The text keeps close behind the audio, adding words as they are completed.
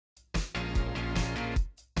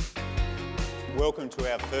Welcome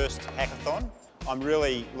to our first hackathon. I'm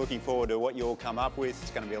really looking forward to what you all come up with. It's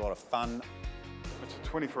going to be a lot of fun. It's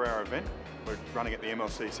a 24-hour event. We're running at the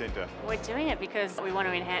MLC Centre. We're doing it because we want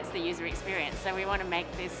to enhance the user experience. So we want to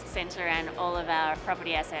make this centre and all of our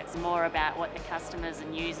property assets more about what the customers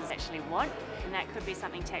and users actually want. And that could be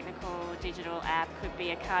something technical, digital app, could be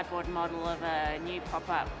a cardboard model of a new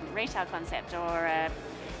pop-up retail concept or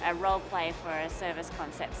a role play for a service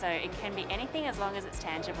concept. So it can be anything as long as it's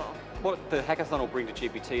tangible. What the hackathon will bring to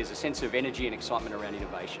GPT is a sense of energy and excitement around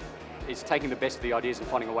innovation. It's taking the best of the ideas and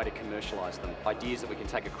finding a way to commercialise them. Ideas that we can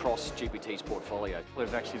take across GPT's portfolio.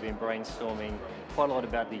 We've actually been brainstorming quite a lot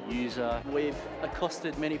about the user. We've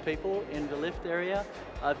accosted many people in the lift area.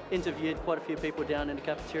 I've interviewed quite a few people down in the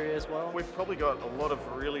cafeteria as well. We've probably got a lot of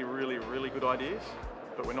really good ideas,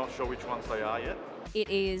 but we're not sure which ones they are yet. It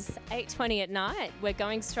is 8:20 at night. We're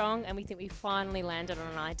going strong and we think we finally landed on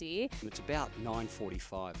an idea. It's about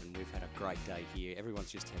 9:45 and we've had a great day here.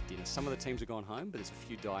 Everyone's just had dinner. Some of the teams have gone home, but there's a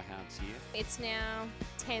few diehards here. It's now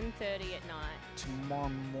 10:30 at night.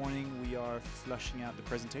 Tomorrow morning we are flushing out the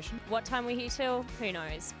presentation. What time we're here till? Who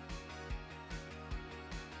knows?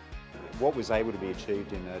 What was able to be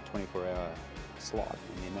achieved in a 24-hour slot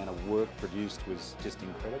and the amount of work produced was just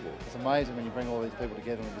incredible. It's amazing when you bring all these people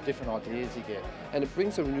together and the different ideas you get. And it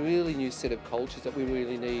brings a really new set of cultures that we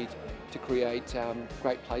really need to create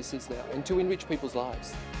great places now and to enrich people's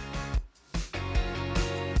lives.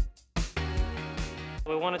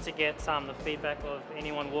 We wanted to get the feedback of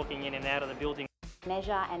anyone walking in and out of the building.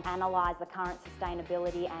 Measure and analyse the current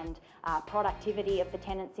sustainability and productivity of the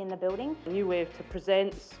tenants in the building. A new way to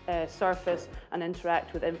present, surface and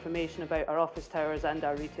interact with information about our office towers and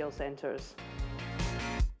our retail centres.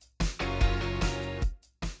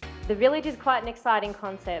 The Village is quite an exciting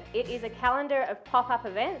concept. It is a calendar of pop-up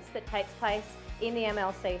events that takes place in the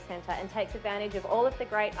MLC Centre and takes advantage of all of the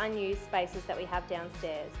great unused spaces that we have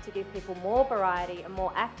downstairs to give people more variety, a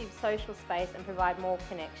more active social space and provide more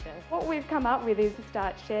connection. What we've come up with is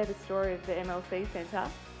to share the story of the MLC Centre.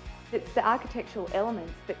 It's the architectural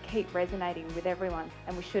elements that keep resonating with everyone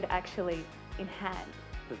and we should actually enhance.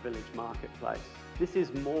 The Village Marketplace. This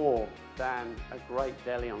is more than a great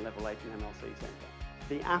deli on level 8 in MLC Centre.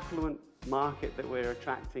 The affluent market that we're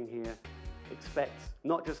attracting here expects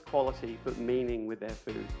not just quality but meaning with their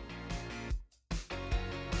food.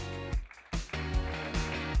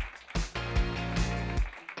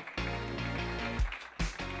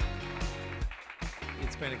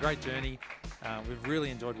 It's been a great journey. We've really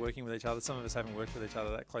enjoyed working with each other. Some of us haven't worked with each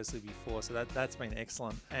other that closely before, so that's been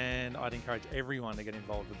excellent. And I'd encourage everyone to get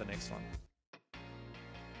involved with the next one.